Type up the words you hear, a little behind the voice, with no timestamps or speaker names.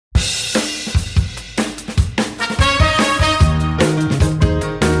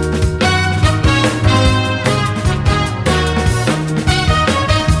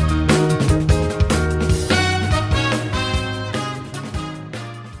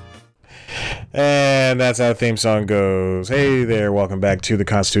And that's how the theme song goes. Hey there, welcome back to the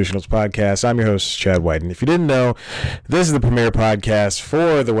Constitutionals Podcast. I'm your host, Chad White. And if you didn't know, this is the premiere podcast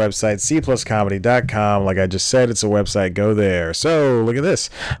for the website, cpluscomedy.com. Like I just said, it's a website. Go there. So, look at this.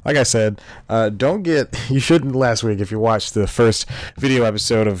 Like I said, you shouldn't last week, if you watched the first video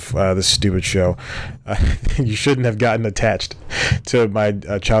episode of this stupid show, you shouldn't have gotten attached to my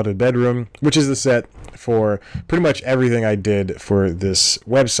childhood bedroom, which is the set for pretty much everything I did for this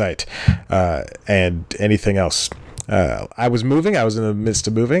website and anything else. I was moving. I was in the midst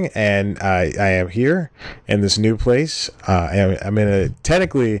of moving, and I am here in this new place. I'm in a,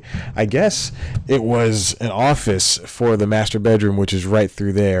 technically, I guess it was an office for the master bedroom, which is right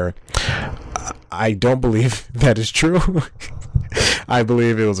through there. I don't believe that is true. I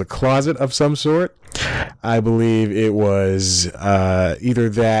believe it was a closet of some sort. I believe it was either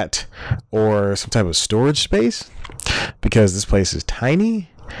that or some type of storage space, because this place is tiny,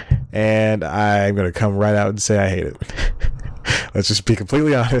 and I'm going to come right out and say I hate it. Let's just be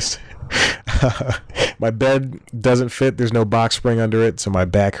completely honest. My bed doesn't fit. There's no box spring under it, so my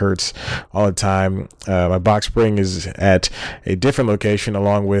back hurts all the time. My box spring is at a different location,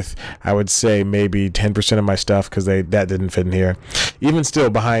 along with, I would say, maybe 10% of my stuff, because that didn't fit in here. Even still,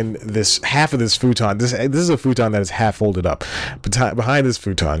 behind this half of this futon, this is a futon that is half folded up. Behind this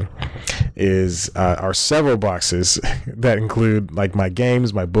futon are several boxes that include like my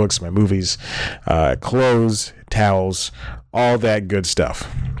games, my books, my movies, clothes, towels, all that good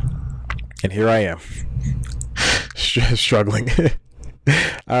stuff. And here I am, struggling.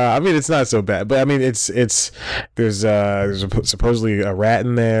 I mean, it's not so bad, but I mean, there's supposedly a rat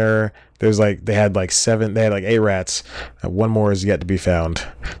in there. They had like 8 rats. One more is yet to be found,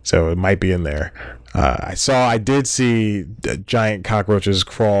 so it might be in there. I did see giant cockroaches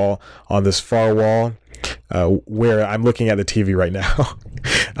crawl on this far wall, where I'm looking at the TV right now.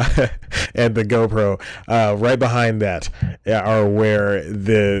 And the GoPro right behind that are where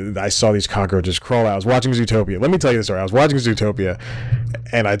I saw these cockroaches crawl out. I was watching Zootopia. Let me tell you the story. I was watching Zootopia,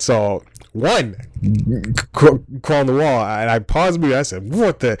 and I saw one crawl on the wall, and I paused me. I said,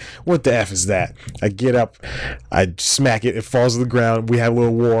 what the F is that? I get up, I smack it falls to the ground. We have a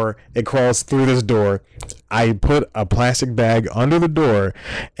little war. It crawls through this door. I put a plastic bag under the door,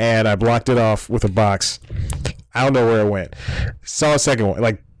 and I blocked it off with a box. I don't know where it went. Saw a second one,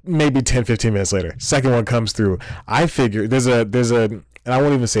 like maybe 10-15 minutes later. Second one comes through. I figure there's a and I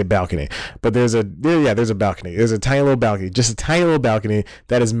won't even say balcony, but there's a balcony. There's a tiny little balcony, just a tiny little balcony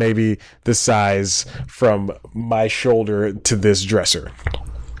that is maybe the size from my shoulder to this dresser.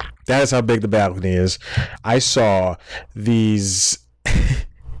 That is how big the balcony is. I saw these.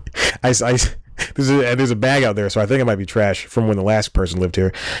 There's a bag out there, so I think it might be trash from when the last person lived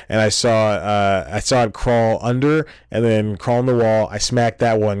here. And I saw it crawl under and then crawl on the wall. I smacked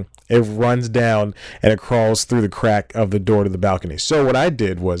that one. It runs down and it crawls through the crack of the door to the balcony. So what I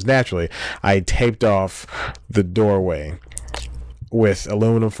did was, naturally, I taped off the doorway with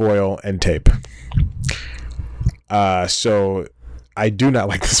aluminum foil and tape. So I do not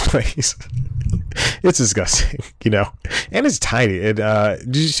like this place. It's disgusting, and it's tiny.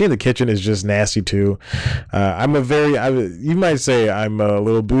 Did you see the kitchen is just nasty too? You might say I'm a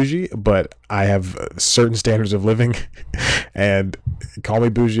little bougie, but I have certain standards of living, and call me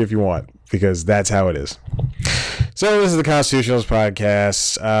bougie if you want, because that's how it is. So this is the Constitutionals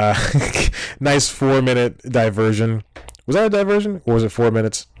Podcast. Nice 4-minute diversion. Was that a diversion, or was it 4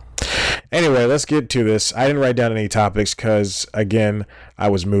 minutes? Anyway, let's get to this. I didn't write down any topics because, again, I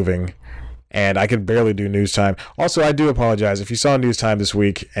was moving. And I could barely do news time. Also, I do apologize if you saw news time this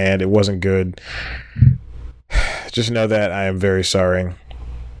week and it wasn't good. Just know that I am very sorry.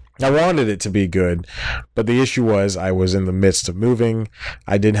 I wanted it to be good, but the issue was I was in the midst of moving.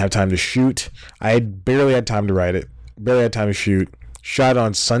 I didn't have time to shoot. I barely had time to write it. Barely had time to shoot. Shot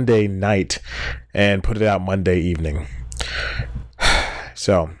on Sunday night and put it out Monday evening.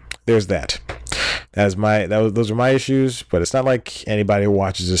 So there's that. Those are my issues, but it's not like anybody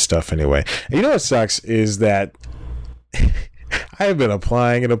watches this stuff anyway. And you know what sucks is that I have been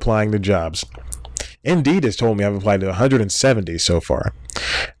applying to jobs. Indeed has told me I've applied to 170 so far.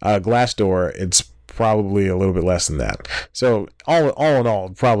 Glassdoor, it's probably a little bit less than that. So all in all,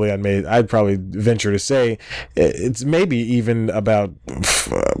 I'd probably venture to say it's maybe even about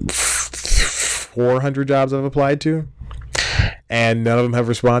 400 jobs I've applied to, and none of them have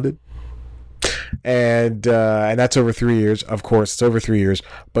responded. And that's over 3 years. Of course, it's over 3 years,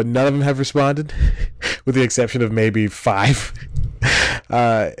 but none of them have responded, with the exception of maybe 5.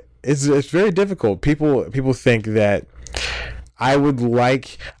 It's very difficult. People think that I would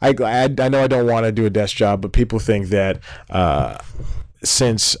like. I know I don't want to do a desk job, but people think that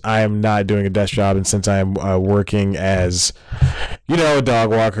since I'm not doing a desk job, and since I'm working as, a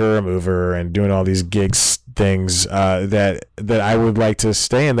dog walker, a mover, and doing all these gigs things, that I would like to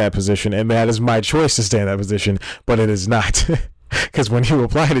stay in that position, and that is my choice to stay in that position, but it is not. Because when you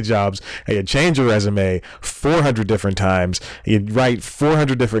apply to jobs and you change your resume 400 different times, you write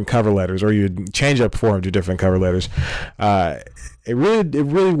 400 different cover letters, or you change up 400 different cover letters, it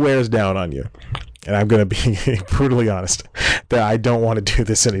really wears down on you. And I'm going to be brutally honest that I don't want to do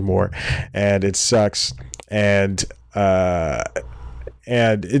this anymore, and it sucks. And not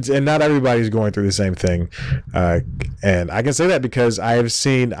everybody's going through the same thing. And I can say that because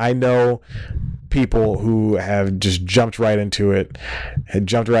I know people who have just jumped right into it, had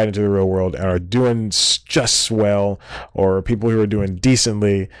jumped right into the real world, and are doing just swell, or people who are doing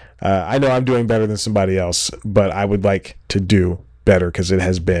decently. I know I'm doing better than somebody else, but I would like to do better because it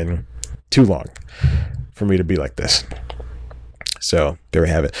has been too long for me to be like this. So there we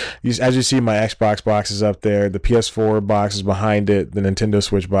have it. As you see, my Xbox box is up there. The PS4 box is behind it. The Nintendo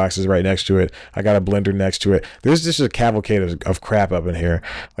Switch box is right next to it. I got a blender next to it. There's just a cavalcade of crap up in here.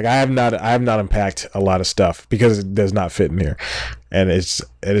 Like I have not unpacked a lot of stuff because it does not fit in here, and it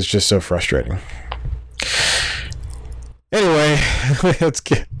is just so frustrating. Anyway, let's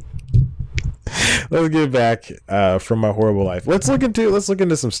get back from my horrible life. Let's look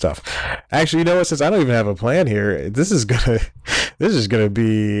into some stuff. Actually, you know what? Since I don't even have a plan here, this is gonna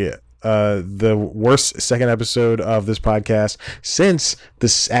be the worst second episode of this podcast since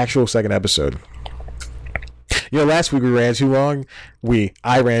this actual second episode. Last week we ran too long.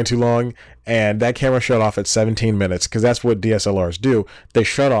 I ran too long, and that camera shut off at 17 minutes because that's what DSLRs do. They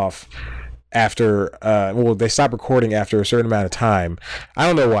shut off after they stop recording after a certain amount of time. I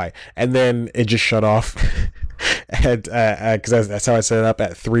don't know why, and then it just shut off at because that's how I set it up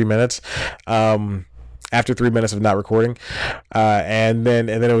at 3 minutes. After 3 minutes of not recording, and then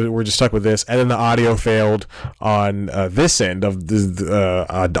we're just stuck with this, and then the audio failed on this end of the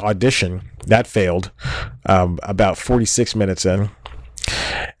audition. That failed about 46 minutes in,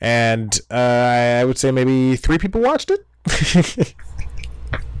 and I would say maybe 3 people watched it.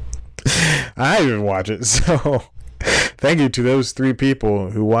 I didn't even watch it, so thank you to those 3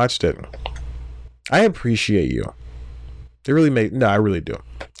 people who watched it. I appreciate you. I really do.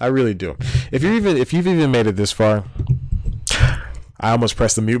 I really do. If you've even made it this far, I almost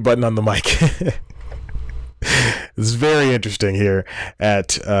pressed the mute button on the mic. It's very interesting here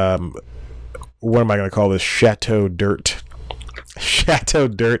at what am I going to call this? Chateau Dirt. Chateau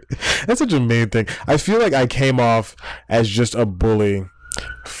Dirt. That's such a mean thing. I feel like I came off as just a bully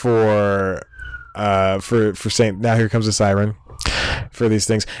for saying, now here comes the siren, for these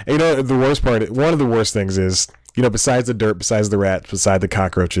things. And the worst part, one of the worst things is, besides the dirt, besides the rats, besides the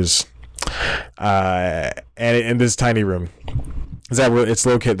cockroaches, and in this tiny room, is that it's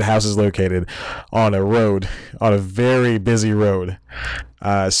located. The house is located on a road, on a very busy road.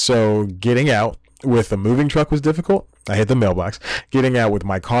 So getting out with a moving truck was difficult. I hit the mailbox. Getting out with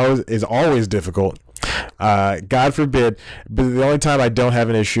my car is always difficult. God forbid, but the only time I don't have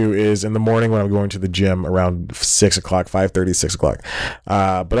an issue is in the morning when I'm going to the gym around 6 o'clock, 5:30, 6 o'clock.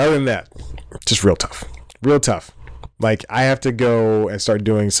 But other than that, just real tough. Like, I have to go and start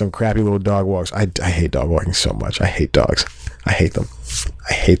doing some crappy little dog walks. I hate dog walking so much. I hate dogs. I hate them.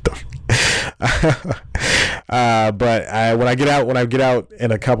 But when I get out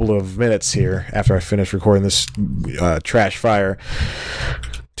in a couple of minutes here, after I finish recording this trash fire,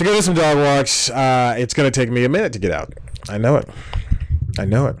 to go do some dog walks, it's going to take me a minute to get out. I know it. I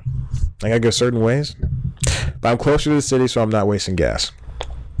gotta go certain ways. But I'm closer to the city, so I'm not wasting gas.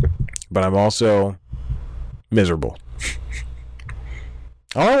 But I'm also miserable.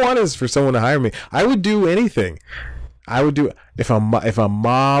 All I want is for someone to hire me. I would do anything. I would do if a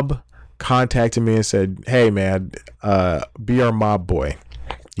mob contacted me and said, "Hey man, be our mob boy.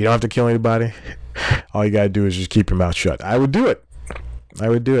 You don't have to kill anybody. All you gotta do is just keep your mouth shut." I would do it.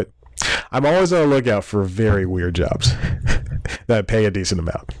 I'm always on the lookout for very weird jobs that pay a decent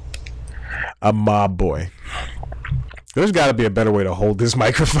amount. A mob boy. There's got to be a better way to hold this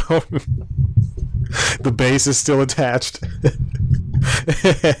microphone. The base is still attached.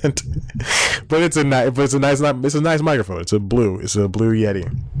 But it's a nice microphone. It's a Blue Yeti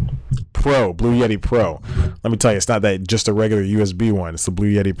Pro. Let me tell you, it's not that just a regular USB one. It's the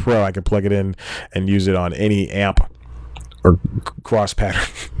Blue Yeti Pro. I can plug it in and use it on any amp or cross pattern.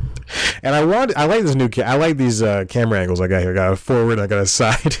 And I like this new I like these camera angles I got here. I got a forward, I got a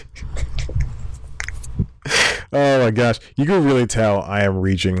side. Oh my gosh, you can really tell I am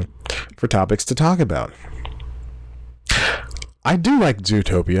reaching for topics to talk about. I do like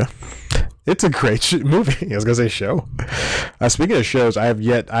Zootopia. It's a great movie. I was gonna say show. Speaking of shows, I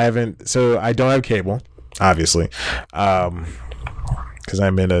haven't. So I don't have cable, obviously, because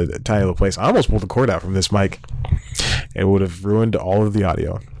I'm in a tiny little place. I almost pulled the cord out from this mic. It would have ruined all of the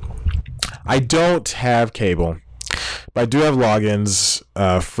audio. I don't have cable, but I do have logins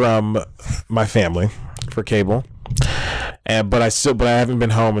from my family for cable. But I haven't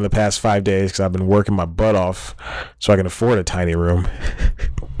been home in the past 5 days because I've been working my butt off so I can afford a tiny room.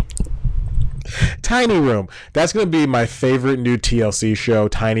 Tiny Room. That's going to be my favorite new TLC show.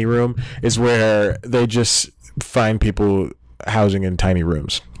 Tiny Room is where they just find people housing in tiny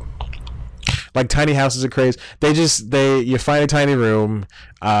rooms. Like tiny houses are crazy. You find a tiny room.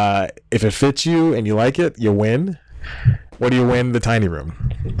 If it fits you and you like it, you win. Or do you win the tiny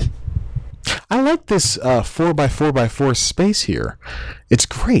room? I like this 4x4x4 space here. It's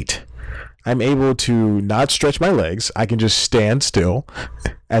great. I'm able to not stretch my legs. I can just stand still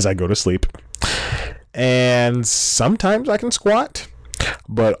as I go to sleep. And sometimes I can squat,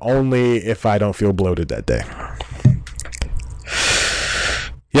 but only if I don't feel bloated that day.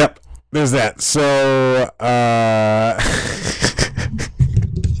 Yep, there's that. So,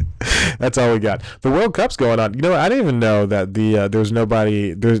 that's all we got. The World Cup's going on. You know, I didn't even know that there's no one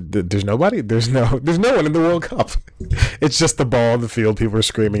in the World Cup. It's just the ball on the field people are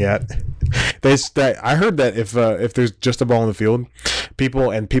screaming at. I heard that if there's just a ball in the field,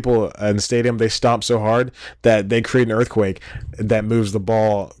 people in the stadium, they stomp so hard that they create an earthquake that moves the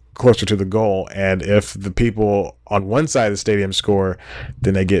ball closer to the goal, and if the people on one side of the stadium score,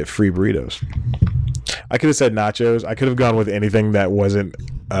 then they get free burritos. I could have said nachos. I could have gone with anything that wasn't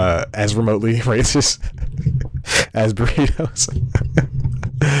as remotely racist as burritos.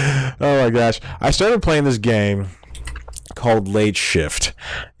 Oh my gosh. I started playing this game called Late Shift.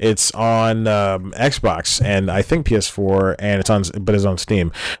 It's on Xbox and I think PS4, and it's on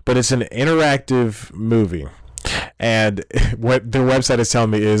Steam. But it's an interactive movie. And what their website is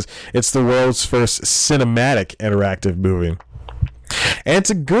telling me is it's the world's first cinematic interactive movie. And it's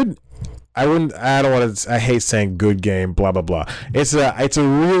a good, I hate saying good game, blah, blah, blah. It's a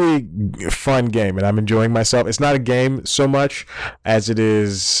really fun game, and I'm enjoying myself. It's not a game so much as it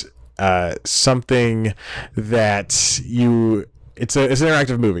is something that it's an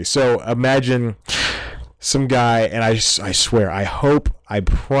interactive movie. So imagine some guy, and I swear, I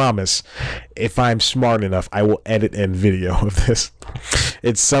promise, if I'm smart enough, I will edit in video of this.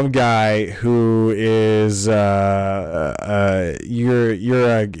 It's some guy who is it's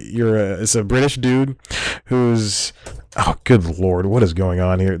a British dude who's, oh good lord, what is going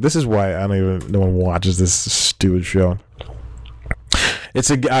on here? This is why no one watches this stupid show.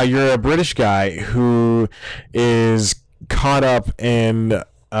 It's you're a British guy who is caught up in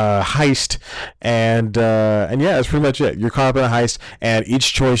heist, and yeah, that's pretty much it. You're caught up in a heist, and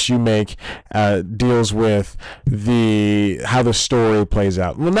each choice you make deals with how the story plays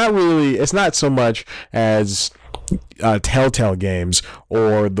out. Well, not really. It's not so much as Telltale games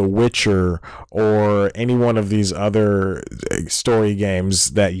or The Witcher or any one of these other story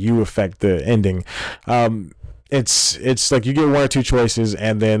games that you affect the ending. It's like you get one or two choices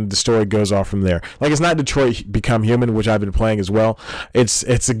and then the story goes off from there. Like, it's not Detroit Become Human, which I've been playing as well. It's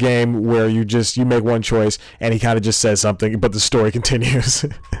a game where you make one choice and he kind of just says something, but the story continues.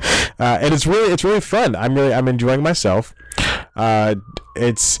 And it's really fun. I'm enjoying myself. Here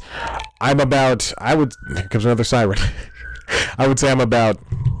comes another siren. I would say I'm about,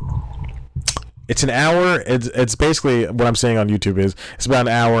 it's an hour. It's basically what I'm saying on YouTube is it's about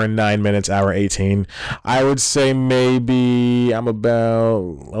an hour and 9 minutes, hour 18. I would say maybe I'm about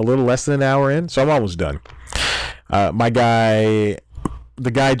a little less than an hour in, so I'm almost done. The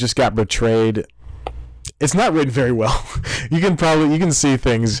guy just got betrayed. It's not written very well. You can see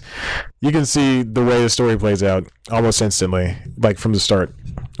things. You can see the way the story plays out almost instantly, like from the start.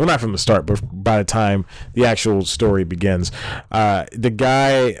 Well, not from the start, but by the time the actual story begins. My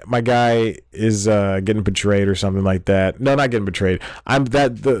guy is getting betrayed or something like that. No, not getting betrayed.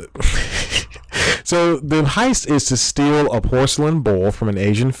 So the heist is to steal a porcelain bowl from an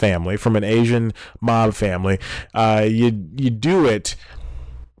Asian family, from an Asian mob family. You do it,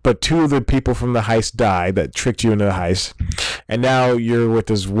 but two of the people from the heist die that tricked you into the heist. And now you're with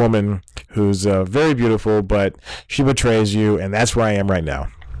this woman who's very beautiful, but she betrays you, and that's where I am right now.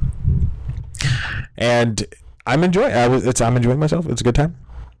 And I'm enjoying myself. It's a good time.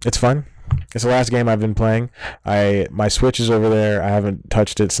 It's fun. It's the last game I've been playing. My Switch is over there. I haven't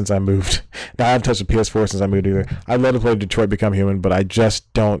touched it since I moved. Now, I haven't touched the PS4 since I moved either. I'd love to play Detroit Become Human, but I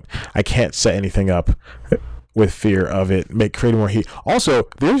can't set anything up with fear of it creating more heat. Also,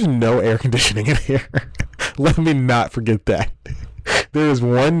 there's no air conditioning in here. Let me not forget that. There is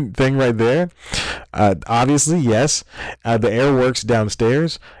one thing right there. Obviously, yes, the air works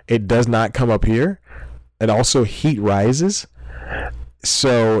downstairs. It does not come up here. And also heat rises.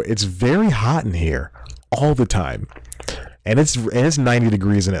 So it's very hot in here all the time. And it's 90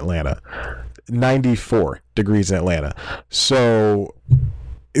 degrees in Atlanta. 94 degrees in Atlanta. So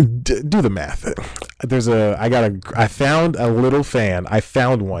do the math. I found a little fan. I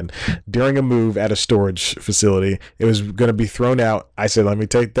found one during a move at a storage facility. It was going to be thrown out. I said, let me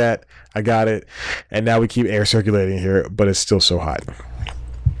take that. I got it. And now we keep air circulating here, but it's still so hot.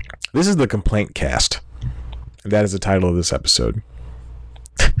 This is the Complaintcast. And that is the title of this episode.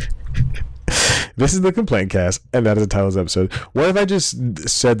 This is the Complaintcast, and that is the title of this episode. What if I just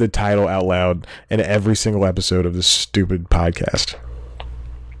said the title out loud in every single episode of this stupid podcast?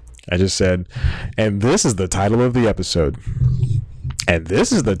 I just said, and this is the title of the episode. And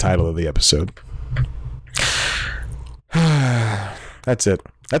this is the title of the episode. That's it.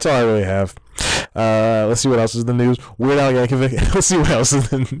 That's all I really have. Let's see what else is in the news. Weird Al Yankovic. Let's see what else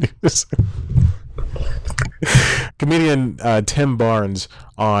is in the news. Comedian Tim Barnes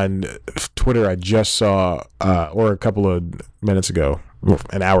on Twitter, I just saw, or a couple of minutes ago,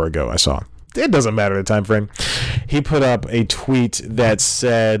 an hour ago, I saw. It doesn't matter the time frame. He put up a tweet that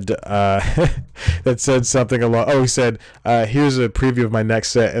said something along. Oh, he said, "Here's a preview of my next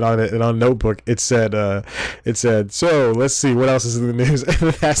set," and on Notebook it said, "So let's see what else is in the news."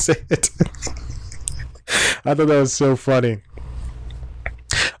 And that's it. I thought that was so funny.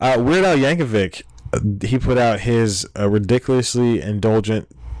 Weird Al Yankovic, he put out his ridiculously indulgent.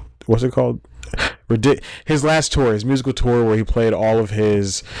 What's it called? His last tour, his musical tour, where he played all of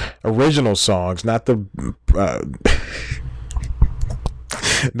his original songs, not the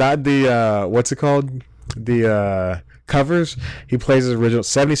what's it called, the covers. He plays his original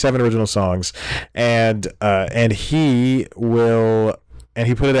 77 original songs, and he put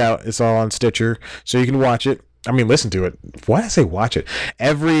it out. It's all on Stitcher, so you can watch it. I mean, listen to it. Why did I say watch it?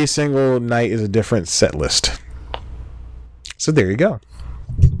 Every single night is a different set list. So there you go.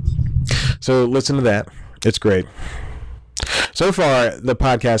 So listen to that. It's great. So far, the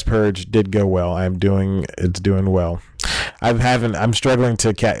podcast purge did go well. It's doing well. I'm struggling to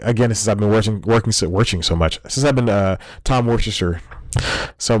again, since I've been working so much. Since I've been Tom Worcester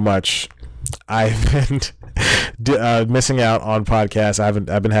so much, I've been missing out on podcasts.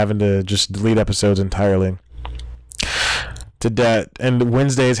 I've been having to just delete episodes entirely. And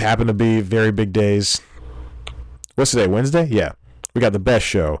Wednesdays happen to be very big days. What's today? Wednesday? Yeah. We got the best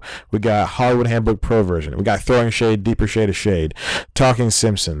show. We got Hollywood Handbook Pro version. We got Throwing Shade, Deeper Shade of Shade, Talking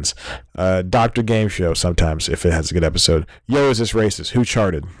Simpsons, Dr. Game Show sometimes if it has a good episode. Yo, Is This Racist? Who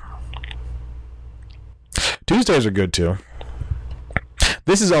Charted? Tuesdays are good too.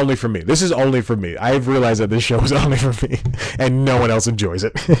 This is only for me. I've realized that this show is only for me, and no one else enjoys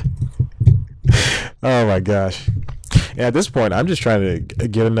it. Oh my gosh. And at this point, I'm just trying to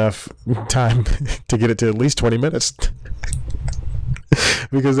get enough time to get it to at least 20 minutes.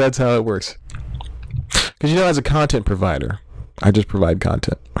 Because that's how it works. Because, as a content provider, I just provide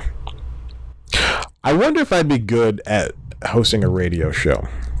content. I wonder if I'd be good at hosting a radio show.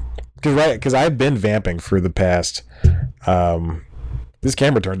 Because I've been vamping for the past... this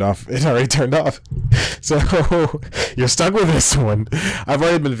camera turned off. It already turned off. So you're stuck with this one. I've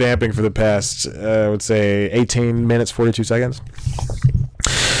already been vamping for the past, I would say, 18 minutes, 42 seconds.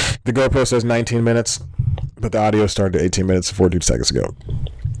 The GoPro says 19 minutes, but the audio started 18 minutes and 42 seconds ago.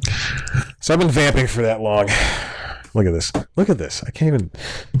 So I've been vamping for that long. Look at this. Look at this. I can't even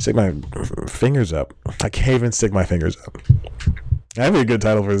stick my fingers up. That'd be a good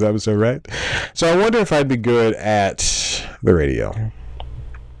title for this episode, right? So I wonder if I'd be good at the radio.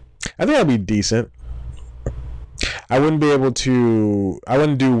 I think I'd be decent. I wouldn't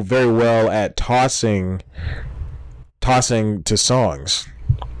do very well at tossing to songs.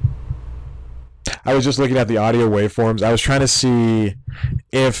 I was just looking at the audio waveforms. I was trying to see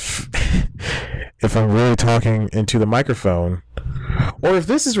if I'm really talking into the microphone or if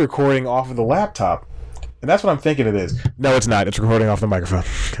this is recording off of the laptop. And that's what I'm thinking it is. No, it's not. It's recording off the microphone.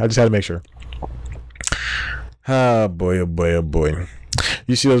 I just had to make sure. Oh boy, oh boy, oh boy.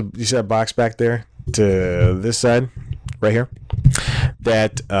 You see that box back there to this side right here?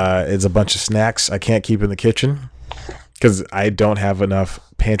 That is a bunch of snacks I can't keep in the kitchen because I don't have enough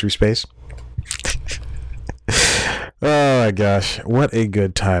pantry space. Oh my gosh, what a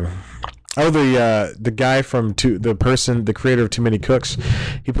good time. Oh, the guy from the creator of Too Many Cooks,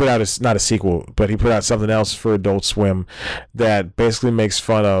 he put out not a sequel, but he put out something else for Adult Swim that basically makes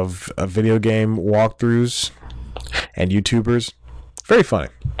fun of video game walkthroughs and YouTubers. Very funny.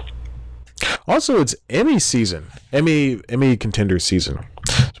 Also, it's Emmy season. Emmy contender season.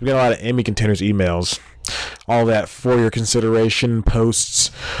 So we got a lot of Emmy contenders emails. All that for your consideration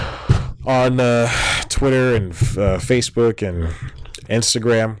posts on Twitter and Facebook and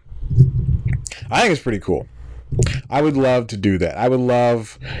Instagram. I think it's pretty cool. I would love to do that. I would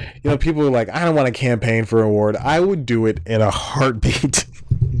love, people are like, I don't want to campaign for an award. I would do it in a heartbeat.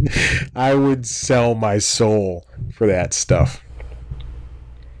 I would sell my soul for that stuff.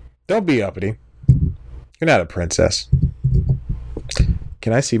 Don't be uppity. You're not a princess.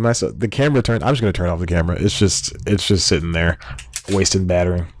 Can I see myself? The camera turned. I'm just going to turn off the camera. It's just sitting there, wasting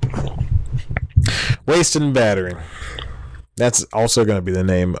battery. Wasting battery. That's also going to be the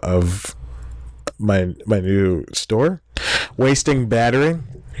name of my new store. Wasting battery,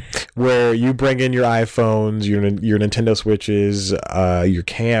 where you bring in your iPhones, your Nintendo Switches, your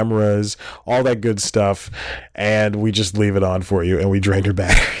cameras, all that good stuff, and we just leave it on for you, and we drain your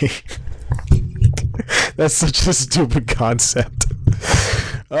battery. That's such a stupid concept.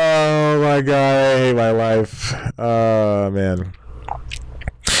 Oh my god, I hate my life. Oh man.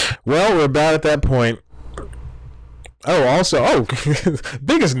 Well, we're about at that point.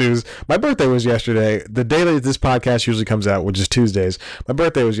 Biggest news. My birthday was yesterday. The day that this podcast usually comes out, which is Tuesdays. My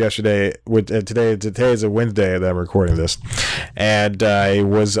birthday was yesterday. Today is a Wednesday that I'm recording this. And I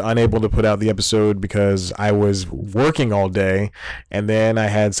was unable to put out the episode because I was working all day. And then I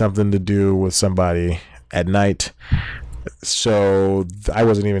had something to do with somebody at night. So I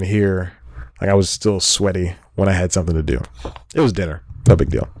wasn't even here. Like, I was still sweaty when I had something to do. It was dinner. No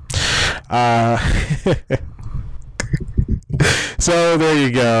big deal. So there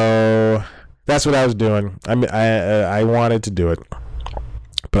you go. That's what I was doing. I wanted to do it,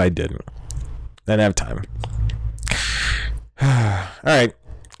 but I didn't. I didn't have time. All right.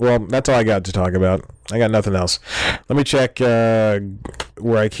 Well, that's all I got to talk about. I got nothing else. Let me check where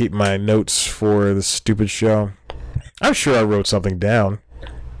I keep my notes for the stupid show. I'm sure I wrote something down.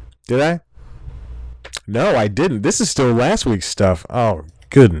 Did I? No, I didn't. This is still last week's stuff. Oh,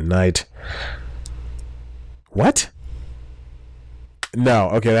 good night. What? No,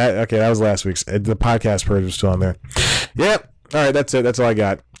 okay, that was last week's. The podcast purge was still on there. Yep. All right, that's it. That's all I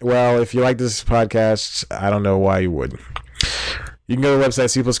got. Well, if you like this podcast, I don't know why you would. You can go to the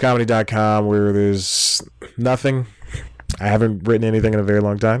website cpluscomedy.com, where there's nothing. I haven't written anything in a very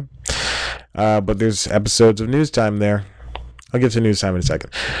long time, but there's episodes of News Time there. I'll get to News Time in a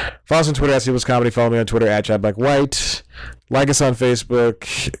second. Follow us on Twitter at cpluscomedy. Follow me on Twitter at ChadBlackWhite. Like us on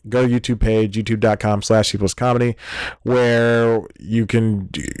Facebook. Go to YouTube page, youtube.com/cpluscomedy, where you can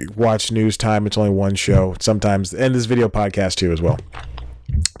watch News Time. It's only one show sometimes, and this video podcast too as well.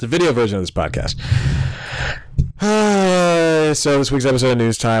 It's a video version of this podcast. So this week's episode of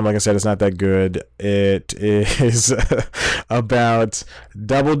News Time, like I said, it's not that good. It is about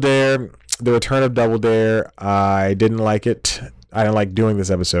Double Dare, the return of Double Dare. I didn't like it. I didn't like doing this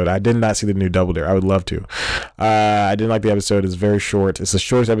episode. I did not see the new Double Dare. I would love to. I didn't like the episode. It's very short. It's the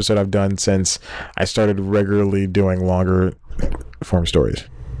shortest episode I've done since I started regularly doing longer form stories.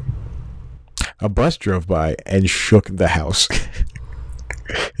 A bus drove by and shook the house.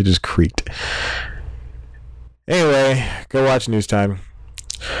 It just creaked. Anyway, go watch News Time.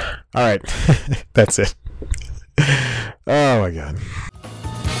 All right. That's it. Oh my God.